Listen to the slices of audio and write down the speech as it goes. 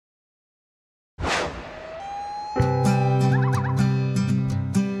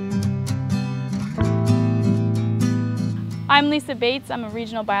I'm Lisa Bates. I'm a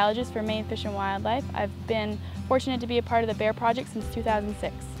regional biologist for Maine Fish and Wildlife. I've been fortunate to be a part of the bear project since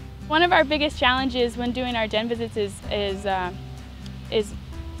 2006. One of our biggest challenges when doing our den visits is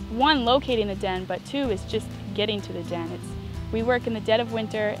one, locating the den, but two, is just getting to the den. We work in the dead of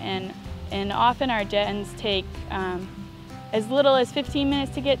winter, and often our dens take as little as 15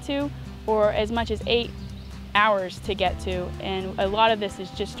 minutes to get to, or as much as 8 hours to get to, and a lot of this is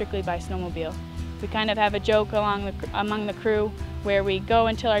just strictly by snowmobile. We kind of have a joke among the crew where we go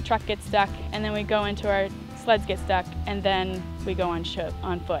until our truck gets stuck, and then we go until our sleds get stuck, and then we go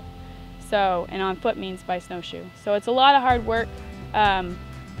on foot. So, and on foot means by snowshoe. So it's a lot of hard work,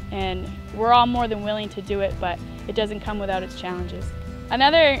 and we're all more than willing to do it, but it doesn't come without its challenges.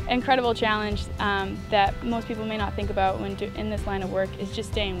 Another incredible challenge that most people may not think about when in this line of work is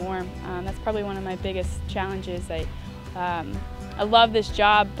just staying warm. That's probably one of my biggest challenges. I love this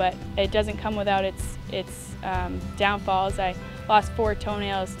job, but it doesn't come without its downfalls. I lost 4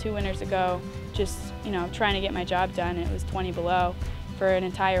 toenails 2 winters ago, just trying to get my job done. It was 20 below for an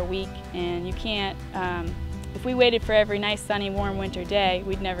entire week, and you can't. If we waited for every nice, sunny, warm winter day,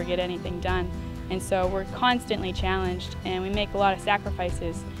 we'd never get anything done. And so we're constantly challenged, and we make a lot of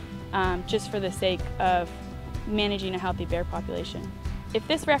sacrifices just for the sake of managing a healthy bear population. If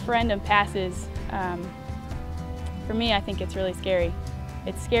this referendum passes, for me, I think it's really scary.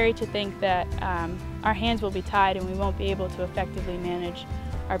 It's scary to think that our hands will be tied and we won't be able to effectively manage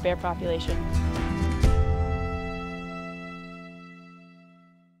our bear population.